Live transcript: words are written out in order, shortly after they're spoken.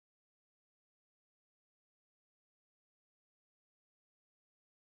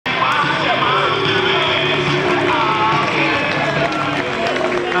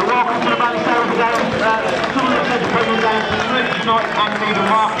United and Needham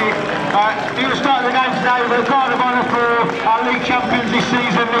Market. We're going to start the game today with a guard of honour for our league champions this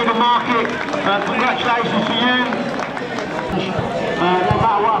season, Needham Market. Congratulations to you. No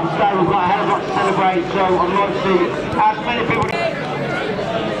matter what happens today, we've got a hell of a lot to celebrate, so I'd like to see as many people...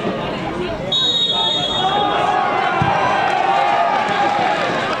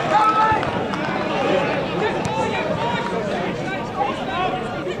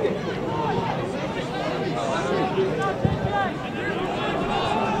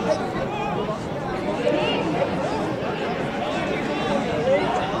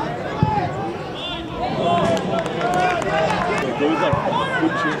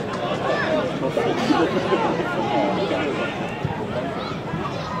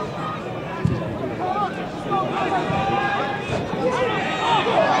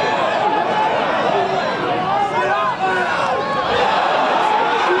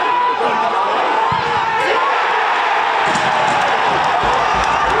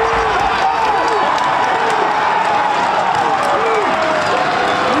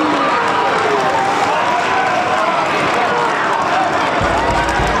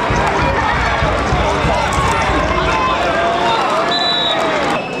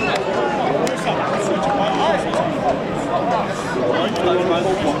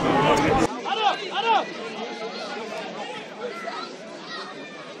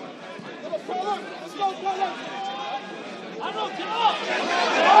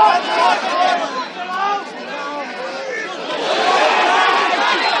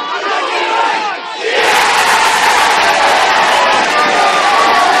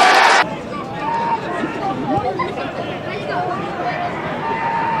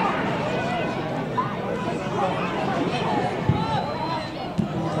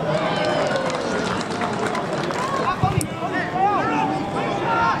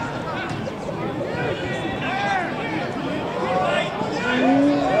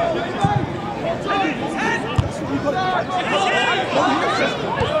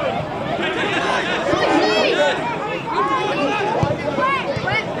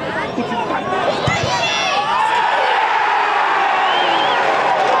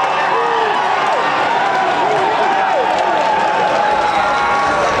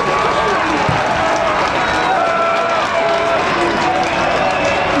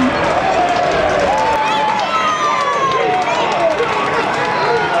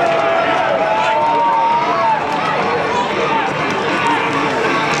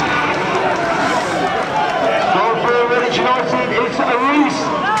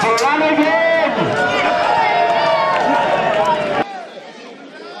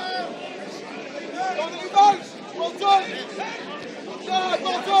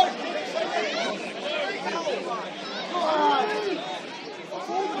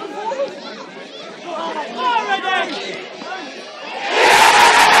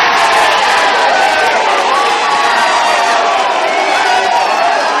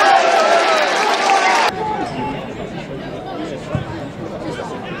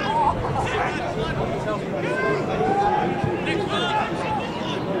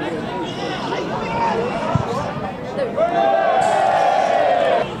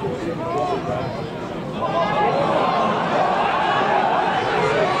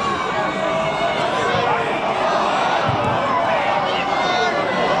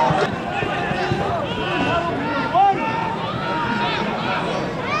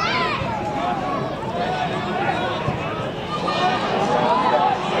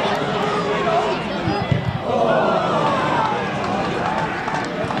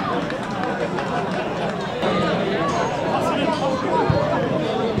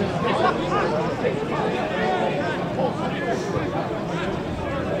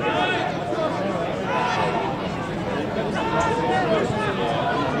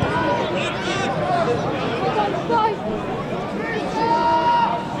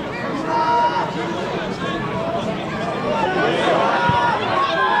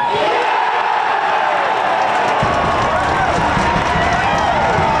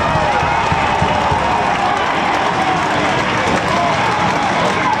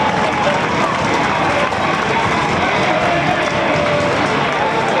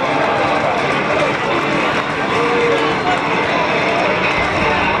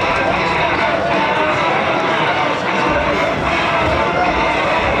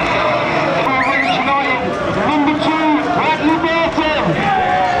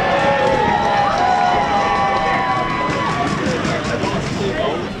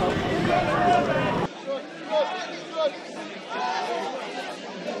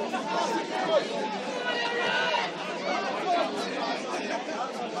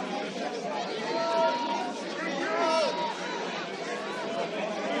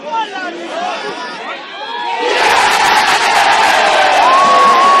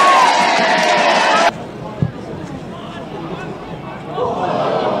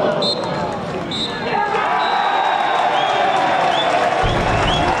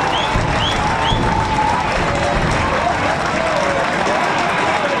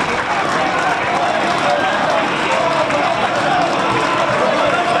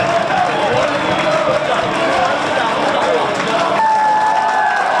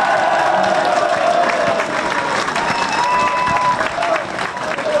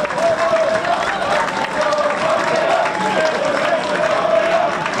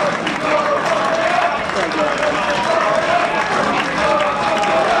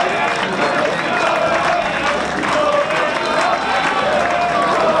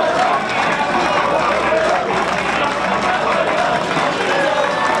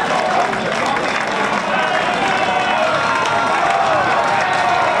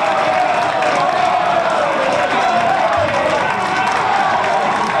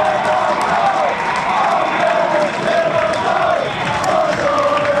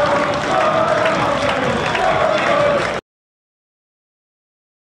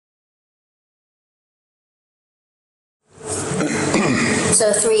 So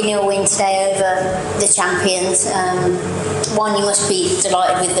a 3-0 win today over the champions. One, you must be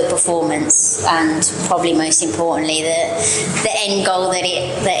delighted with the performance, and probably most importantly the end goal that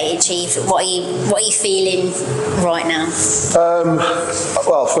it achieved. What are you feeling right now?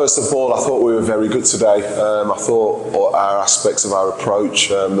 Well, first of all, I thought we were very good today. I thought our aspects of our approach,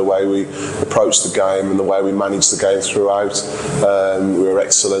 the way we approached the game and the way we managed the game throughout, we were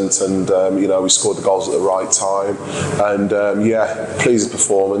excellent, and we scored the goals at the right time, and pleasing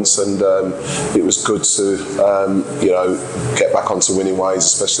performance, and it was good to get back onto winning ways,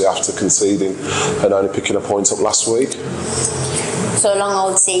 especially after conceding and only picking a point up last week. So a long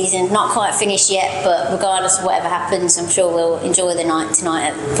old season, not quite finished yet, but regardless of whatever happens, I'm sure we'll enjoy the night tonight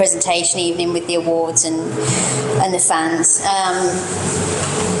at the presentation evening with the awards and the fans.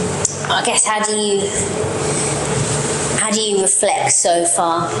 I guess how do you reflect so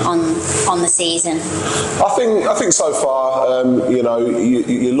far on the season? I think so far,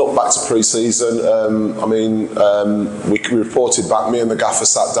 you look back to pre-season. We reported back. Me and the gaffer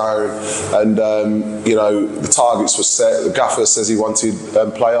sat down, and the targets were set. The gaffer says he wanted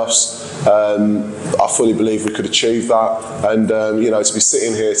playoffs. I fully believe we could achieve that, and to be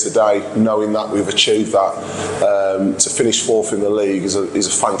sitting here today knowing that we've achieved that, to finish fourth in the league is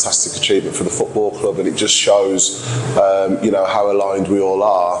a fantastic achievement for the football club, and it just shows how aligned we all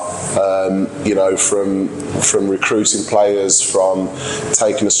are, from recruiting players, from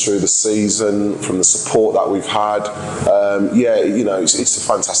taking us through the season, from the support that we've had. It's a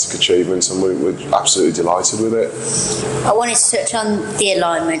fantastic achievement, and we're absolutely delighted with it. I wanted to touch on the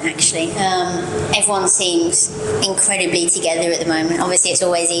alignment, actually. Everyone seems incredibly together at the moment. Obviously, it's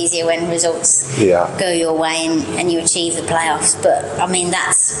always easier when results go your way and you achieve the playoffs, but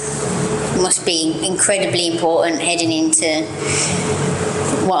must be incredibly important heading into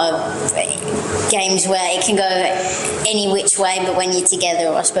games where it can go any which way, but when you're together,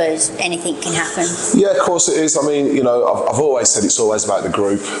 I suppose anything can happen. Yeah, of course it is. I've always said it's always about the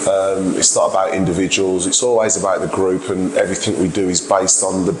group. It's not about individuals. It's always about the group, and everything we do is based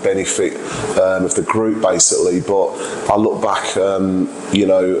on the benefit of the group, basically. But I look back, and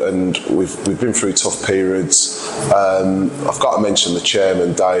we've been through tough periods. I've got to mention the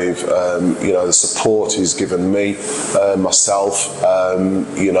chairman, Dave. The support he's given me, myself.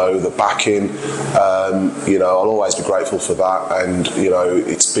 The backing. I'll always be grateful for that, and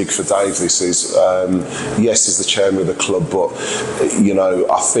it's big for Dave. This is yes, he's the chairman of the club, but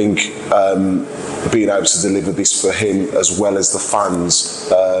I think being able to deliver this for him as well as the fans,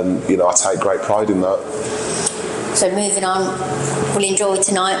 I take great pride in that. So moving on, we'll enjoy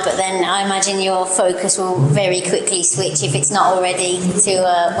tonight, but then I imagine your focus will very quickly switch, if it's not already,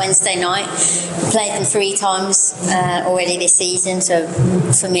 to Wednesday night. You played them 3 times already this season, so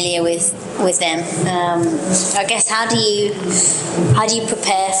familiar with them. I guess how do you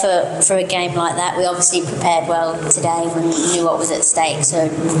prepare for a game like that? We obviously prepared well today when we knew what was at stake. So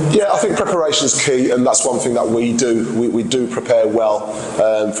I think preparation is key, and that's one thing that we do. We do prepare well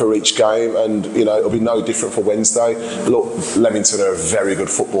for each game, and it'll be no different for Wednesday. Wednesday. Look, Leamington are a very good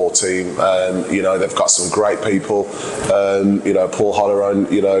football team. You know, they've got some great people. You know, Paul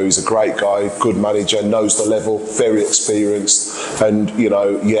Holleran, you know, he's a great guy, good manager, knows the level, very experienced, and you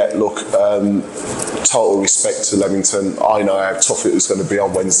know, yeah, look, total respect to Leamington. I know how tough it was going to be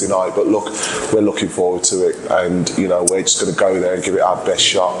on Wednesday night, but look, we're looking forward to it, and you know, we're just going to go there and give it our best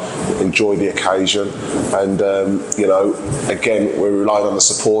shot, enjoy the occasion, and you know, again, we're relying on the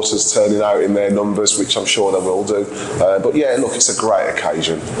supporters turning out in their numbers, which I'm sure they will do. But yeah, look, it's a great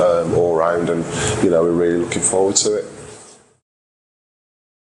occasion all round, and you know, we're really looking forward to it.